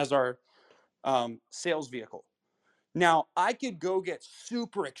vehicle. Now, I could go get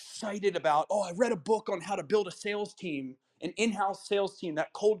super excited about, oh, I read a book on how to build a sales team, an in-house sales team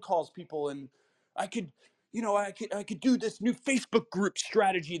that cold calls people, and I could do this new Facebook group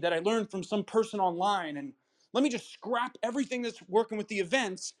strategy that I learned from some person online, and let me just scrap everything that's working with the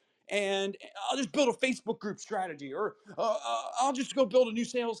events, and I'll just build a Facebook group strategy, or I'll just go build a new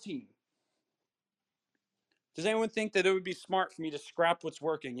sales team. Does anyone think that it would be smart for me to scrap what's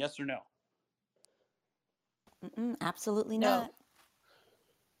working? Yes or no? Absolutely No. not.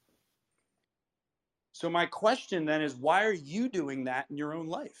 So my question then is, why are you doing that in your own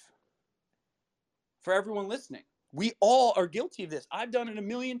life? For everyone listening, we all are guilty of this. I've done it a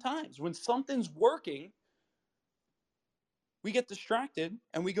million times. When something's working, we get distracted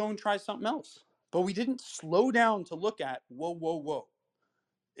and we go and try something else. But we didn't slow down to look at, whoa,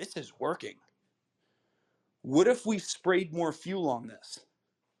 this is working. What if we sprayed more fuel on this?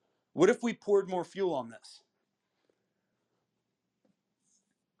 What if we poured more fuel on this?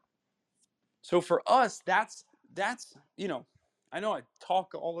 So for us, that's I know I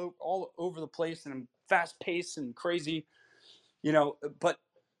talk all over the place and I'm fast paced and crazy, but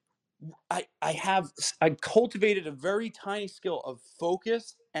I cultivated a very tiny skill of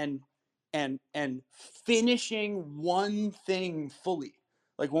focus and finishing one thing fully.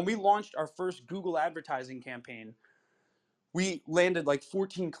 Like when we launched our first Google advertising campaign, we landed like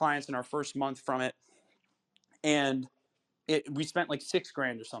 14 clients in our first month from it, and we spent like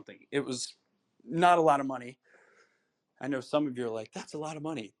 $6,000 or something. It was not a lot of money. I know some of you are like, that's a lot of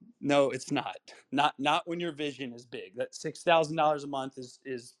money. No, it's not. Not when your vision is big. That $6,000 a month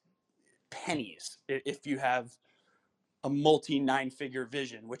is pennies if you have a multi 9-figure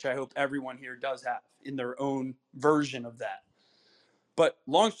vision, which I hope everyone here does have in their own version of that. But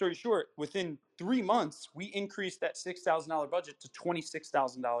long story short, within 3 months, we increased that $6,000 budget to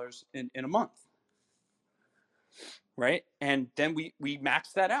 $26,000 in a month. Right? And then we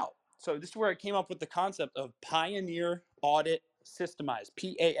maxed that out. So this is where I came up with the concept of Pioneer Audit Systemize,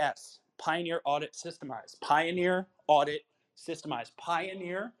 PAS, Pioneer Audit Systemize, Pioneer Audit Systemize,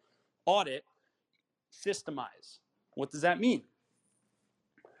 Pioneer Audit Systemize. What does that mean?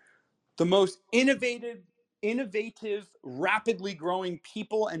 The most innovative, rapidly growing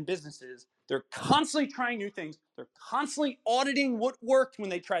people and businesses, they're constantly trying new things. They're constantly auditing what worked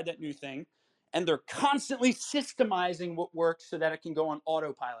when they tried that new thing. And they're constantly systemizing what works so that it can go on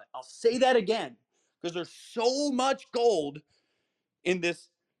autopilot. I'll say that again, because there's so much gold in this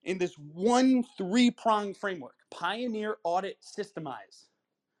one 3-pronged framework. Pioneer, Audit, Systemize.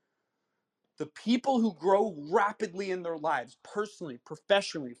 The people who grow rapidly in their lives, personally,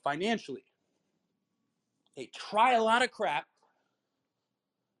 professionally, financially, they try a lot of crap.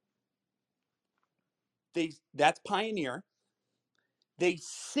 That's Pioneer. They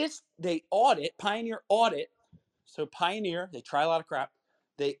audit, Pioneer Audit. So Pioneer, they try a lot of crap.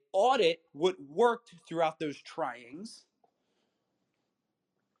 They audit what worked throughout those tryings.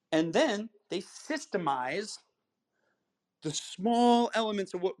 And then they systemize the small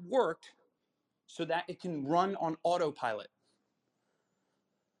elements of what worked so that it can run on autopilot.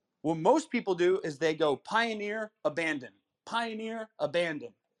 What most people do is they go pioneer, abandon, pioneer, abandon,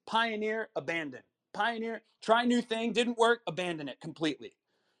 pioneer, abandon, pioneer, try new thing, didn't work, abandon it completely.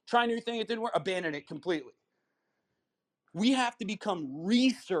 Try new thing, it didn't work, abandon it completely. We have to become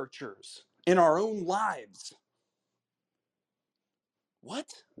researchers in our own lives.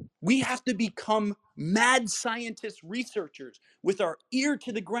 What? We have to become mad scientist researchers with our ear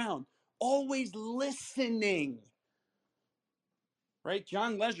to the ground, always listening. Right?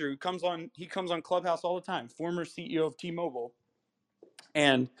 John Legere, he comes on Clubhouse all the time, former CEO of T-Mobile.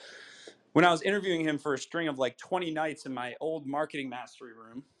 And when I was interviewing him for a string of like 20 nights in my old marketing mastery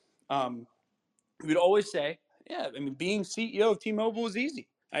room, he would always say, yeah, I mean, being CEO of T-Mobile was easy.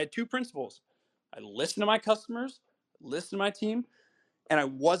 I had 2 principles. I listened to my customers, listened to my team, and I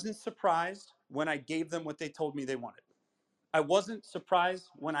wasn't surprised when I gave them what they told me they wanted. I wasn't surprised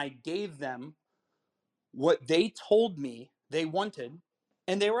when I gave them what they told me they wanted,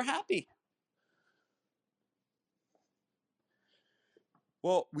 and they were happy.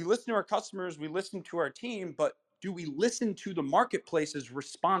 Well, we listen to our customers, we listen to our team, but do we listen to the marketplace's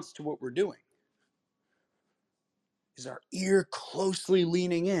response to what we're doing? is our ear closely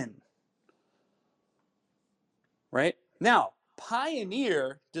leaning in. Right? Now,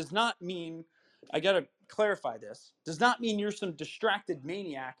 pioneer does not mean, I got to clarify this, does not mean you're some distracted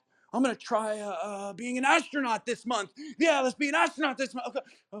maniac. I'm going to try being an astronaut this month. Yeah, let's be an astronaut this month.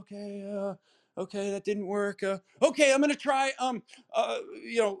 Okay, that didn't work. Okay, I'm going to try,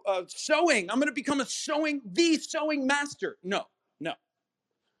 sewing. I'm going to become the sewing master. No.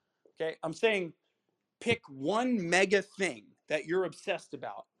 Okay, I'm saying pick one mega thing that you're obsessed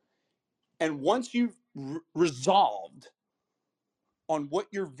about. And once you've resolved on what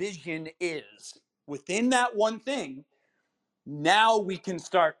your vision is within that one thing, now we can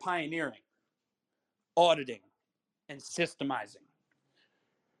start pioneering, auditing, and systemizing.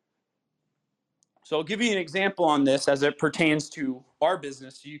 So I'll give you an example on this as it pertains to our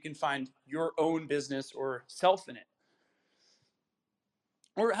business so you can find your own business or self in it.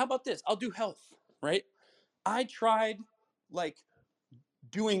 Or how about this? I'll do health, right? I tried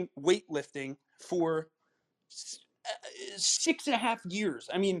doing weightlifting for 6.5 years.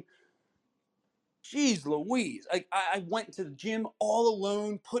 I mean, geez Louise. I went to the gym all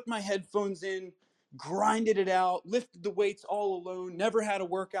alone, put my headphones in, grinded it out, lifted the weights all alone, never had a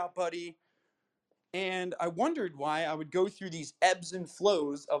workout buddy. And I wondered why I would go through these ebbs and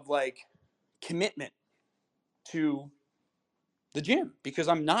flows of commitment to the gym, because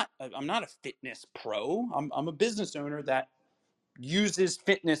I'm not a fitness pro. I'm a business owner that uses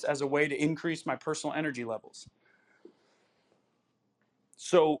fitness as a way to increase my personal energy levels.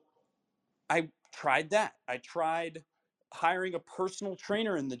 So I tried that. I tried hiring a personal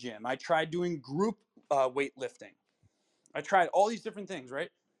trainer in the gym. I tried doing group weightlifting. I tried all these different things, right?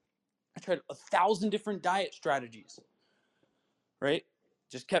 I tried 1,000 different diet strategies, right?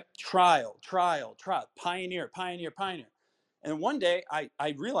 Just kept trial, pioneer. And one day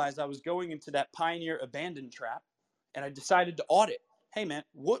I realized I was going into that pioneer abandon trap, and I decided to audit. Hey man,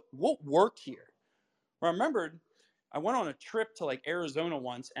 what worked here? Well, I remembered I went on a trip to Arizona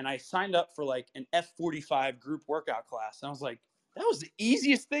once, and I signed up for an F45 group workout class. And I was like, that was the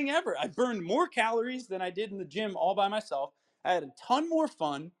easiest thing ever. I burned more calories than I did in the gym all by myself. I had a ton more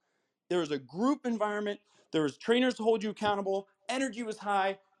fun. There was a group environment. There was trainers to hold you accountable. Energy was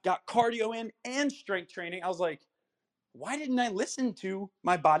high. Got cardio in and strength training. I was like, why didn't I listen to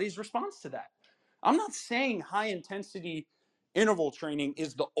my body's response to that? I'm not saying high intensity interval training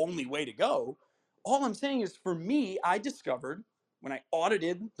is the only way to go. All I'm saying is, for me, I discovered when I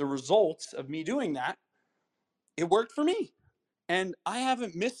audited the results of me doing that, it worked for me. And I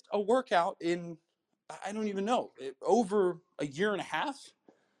haven't missed a workout in, I don't even know, over 1.5 years,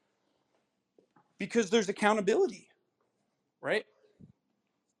 because there's accountability, right?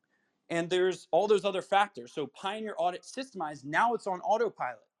 And there's all those other factors. So Pioneer Audit Systemized, now it's on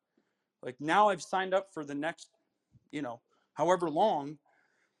autopilot. Now I've signed up for the next, however long,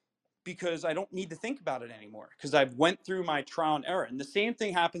 because I don't need to think about it anymore, because I've went through my trial and error. And the same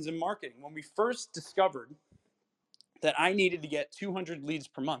thing happens in marketing. When we first discovered that I needed to get 200 leads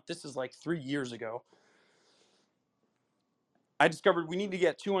per month, this is 3 years ago, I discovered we need to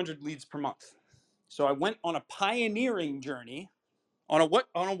get 200 leads per month. So I went on a pioneering journey. On a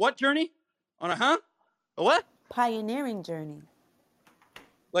what journey? On a what? Pioneering journey.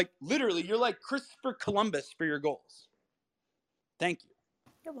 Literally, you're like Christopher Columbus for your goals. Thank you.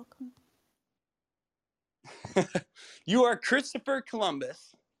 You're welcome. You are Christopher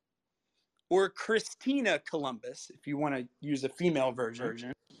Columbus, or Christina Columbus, if you want to use a female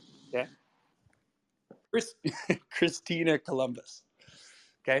version. Okay. Christina Columbus.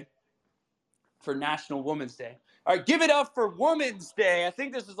 Okay. For National Women's Day. All right, give it up for Women's Day. I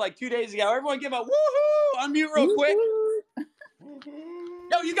think this was 2 days ago. Everyone give a woohoo! Unmute real quick.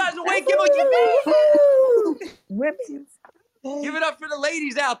 Yo, you guys awake? Give it Women's Day. Give it up for the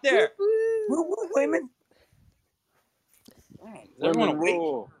ladies out there. Woo, women. Is everyone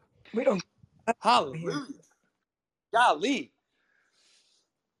awake? We don't. Hallelujah. Golly.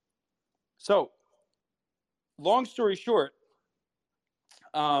 So, long story short,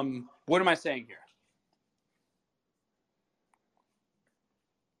 what am I saying here?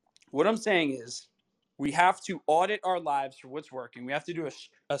 What I'm saying is, we have to audit our lives for what's working. We have to do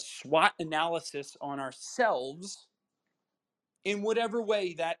a SWOT analysis on ourselves in whatever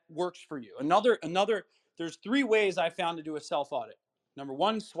way that works for you. There's 3 ways I found to do a self-audit. Number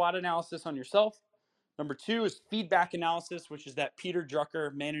 1, SWOT analysis on yourself. Number 2 is feedback analysis, which is that Peter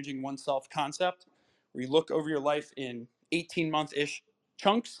Drucker managing oneself concept, where you look over your life in 18-month-ish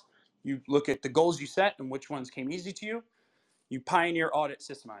chunks. You look at the goals you set and which ones came easy to you. You pioneer, audit,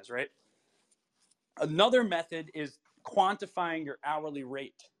 systemize, right? Another method is quantifying your hourly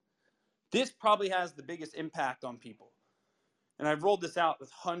rate. This probably has the biggest impact on people. And I've rolled this out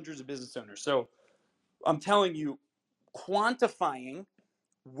with hundreds of business owners. So I'm telling you, quantifying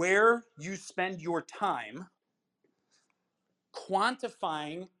where you spend your time,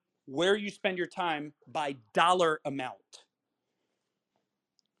 quantifying where you spend your time by dollar amount.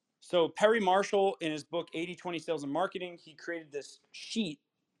 So Perry Marshall, in his book 80-20 Sales and Marketing, he created this sheet,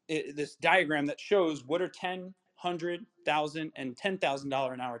 this diagram that shows what are $10, $100, $1,000, and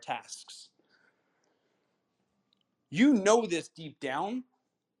 $10,000 an hour tasks. You know this deep down,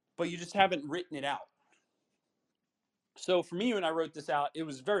 but you just haven't written it out. So for me, when I wrote this out, it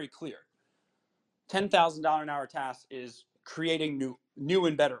was very clear. $10,000 an hour task is creating new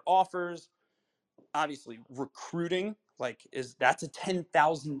and better offers. Obviously, recruiting, that's a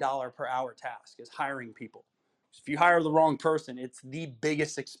 $10,000 per hour task, is hiring people. If you hire the wrong person, it's the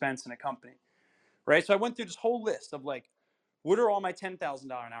biggest expense in a company, right? So I went through this whole list of what are all my $10,000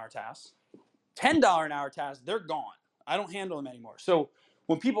 an hour tasks? $10 an hour tasks, they're gone. I don't handle them anymore. So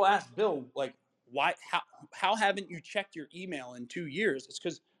when people ask Bill, why, how haven't you checked your email in 2 years? It's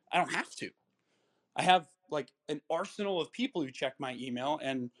because I don't have to. I have an arsenal of people who check my email,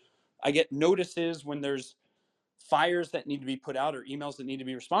 and I get notices when there's fires that need to be put out or emails that need to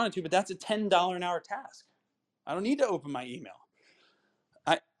be responded to, but that's a $10 an hour task. I don't need to open my email.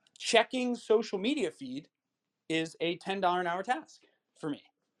 Checking social media feed is a $10 an hour task for me.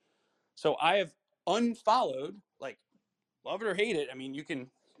 So I have unfollowed, love it or hate it. I mean, you can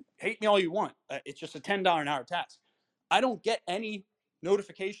hate me all you want. It's just a $10 an hour task. I don't get any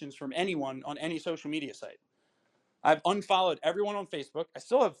notifications from anyone on any social media site. I've unfollowed everyone on Facebook. I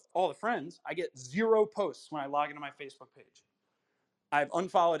still have all the friends. I get 0 posts when I log into my Facebook page. I've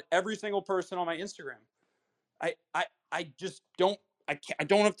unfollowed every single person on my Instagram. I just don't, I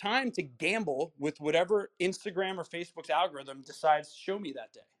don't have time to gamble with whatever Instagram or Facebook's algorithm decides to show me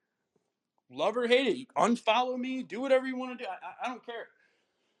that day. Love or hate it, you unfollow me, do whatever you want to do. I don't care.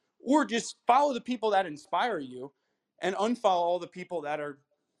 Or just follow the people that inspire you and unfollow all the people that are,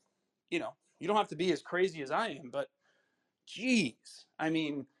 you don't have to be as crazy as I am, but geez, I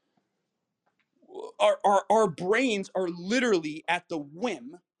mean, our brains are literally at the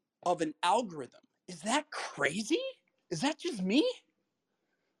whim of an algorithm. Is that crazy? Is that just me?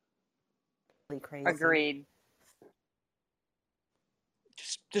 Crazy. Agreed.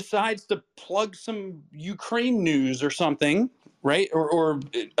 Just decides to plug some Ukraine news or something, right?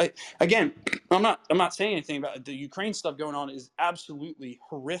 Again, I'm not saying anything about the Ukraine stuff going on is absolutely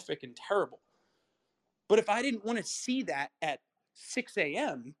horrific and terrible. But if I didn't want to see that at 6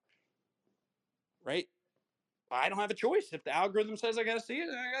 a.m., right? I don't have a choice. If the algorithm says I got to see it,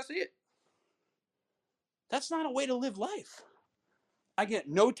 then I got to see it. That's not a way to live life. I get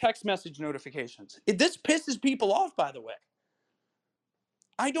no text message notifications. This pisses people off, by the way.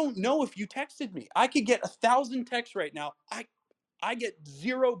 I don't know if you texted me. I could get 1,000 texts right now. I get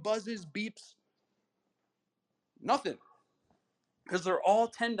 0 buzzes, beeps, nothing. Because they're all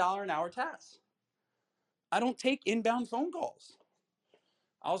 $10 an hour tasks. I don't take inbound phone calls.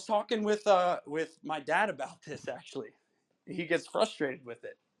 I was talking with my dad about this, actually. He gets frustrated with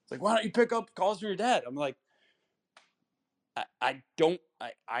it. It's like, why don't you pick up calls from your dad? I'm like, I'm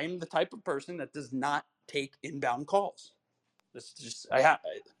the type of person that does not take inbound calls. This just, if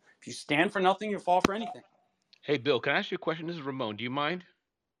you stand for nothing, you fall for anything. Hey, Bill, can I ask you a question? This is Ramon. Do you mind?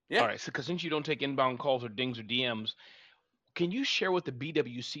 Yeah. All right. So, because since you don't take inbound calls or dings or DMs, can you share with the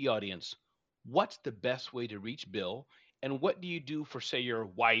BWC audience what's the best way to reach Bill? And what do you do for, say, your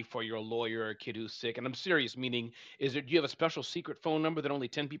wife or your lawyer or a kid who's sick? And I'm serious, meaning, do you have a special secret phone number that only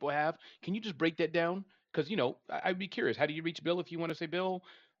 10 people have? Can you just break that down? Because, I'd be curious. How do you reach Bill if you want to say, Bill,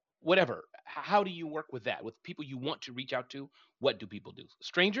 whatever? How do you work with that? With people you want to reach out to, what do people do?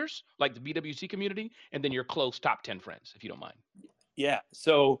 Strangers, like the BWC community, and then your close top 10 friends, if you don't mind. Yeah.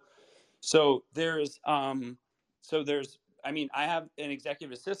 So there's, I mean, I have an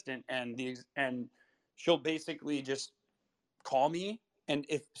executive assistant, and she'll basically just call me. And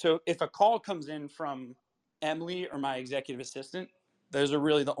if a call comes in from Emily or my executive assistant, those are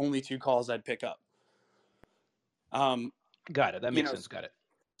really the only 2 calls I'd pick up. Got it. That makes sense. Got it.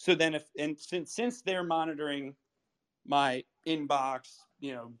 So then since they're monitoring my inbox,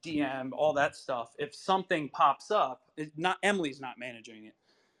 DM, all that stuff, if something pops up, Emily's not managing it.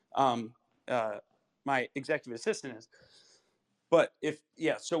 My executive assistant is. But if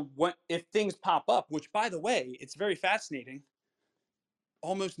things pop up, which, by the way, it's very fascinating,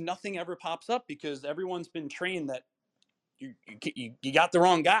 almost nothing ever pops up because everyone's been trained that you got the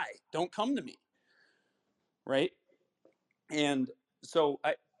wrong guy. Don't come to me, right? And so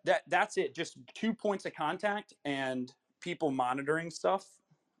that's it. Just 2 points of contact and people monitoring stuff.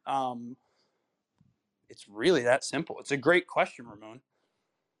 It's really that simple. It's a great question, Ramon.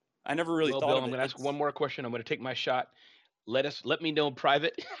 I never really thought Bill, of it. I'm going to ask one more question. I'm going to take my shot. Let me know in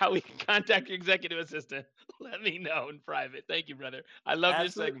private how we can contact your executive assistant. Let me know in private. Thank you, brother. I love your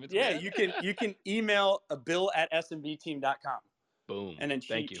segments. Yeah, man. you can email bill@smbteam.com. Boom. And then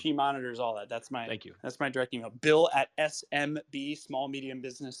she monitors all that. That's my direct email. bill@SMB, small medium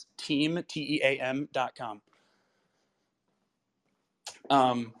business team, TEAM.com.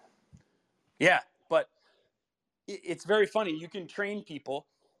 Yeah, but it's very funny. You can train people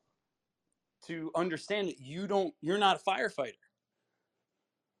to understand that you're not a firefighter.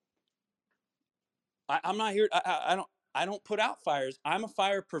 I'm not here. I don't put out fires. I'm a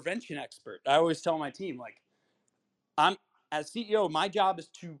fire prevention expert. I always tell my team, like, as CEO, my job is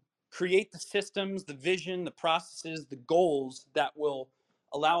to create the systems, the vision, the processes, the goals that will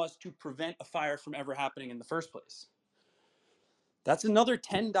allow us to prevent a fire from ever happening in the first place. That's another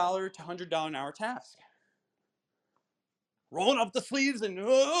 $10 to $100 an hour task. Rolling up the sleeves and,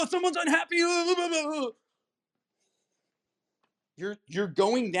 someone's unhappy. You're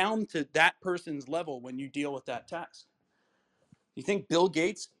going down to that person's level when you deal with that task. You think Bill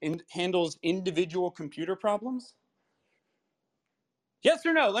Gates handles individual computer problems? Yes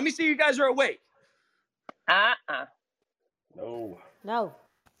or no? Let me see you guys are awake. No. No.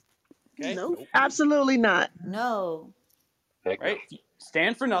 Okay. No, absolutely not. No. Right? If you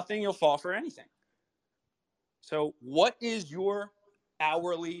stand for nothing, you'll fall for anything. So what is your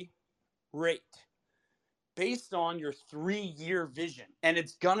hourly rate based on your 3-year vision? And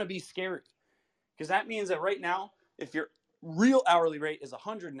it's going to be scary because that means that right now, if your real hourly rate is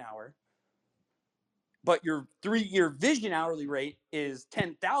 $100 an hour, but your 3-year vision hourly rate is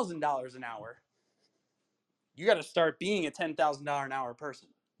 $10,000 an hour, you got to start being a $10,000 an hour person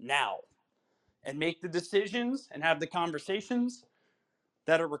now and make the decisions and have the conversations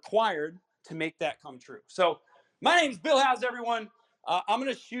that are required to make that come true. So my name is Bill Howes, everyone. I'm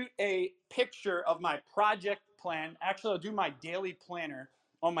going to shoot a picture of my project plan. Actually, I'll do my daily planner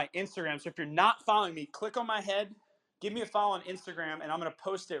on my Instagram. So if you're not following me, click on my head, give me a follow on Instagram, and I'm going to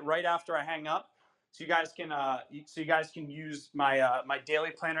post it right after I hang up. So you guys can use my my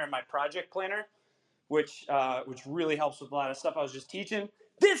daily planner and my project planner, which really helps with a lot of stuff I was just teaching.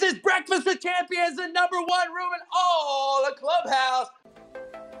 This is Breakfast with Champions, the #1 room in all the clubhouse.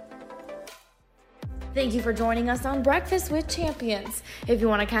 Thank you for joining us on Breakfast with Champions. If you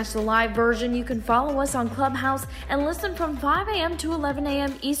want to catch the live version, you can follow us on Clubhouse and listen from 5 a.m. to 11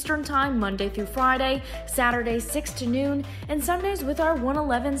 a.m. Eastern Time, Monday through Friday, Saturdays 6 to noon, and Sundays with our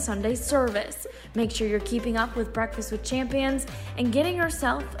 111 Sunday service. Make sure you're keeping up with Breakfast with Champions and getting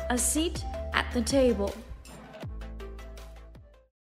yourself a seat at the table.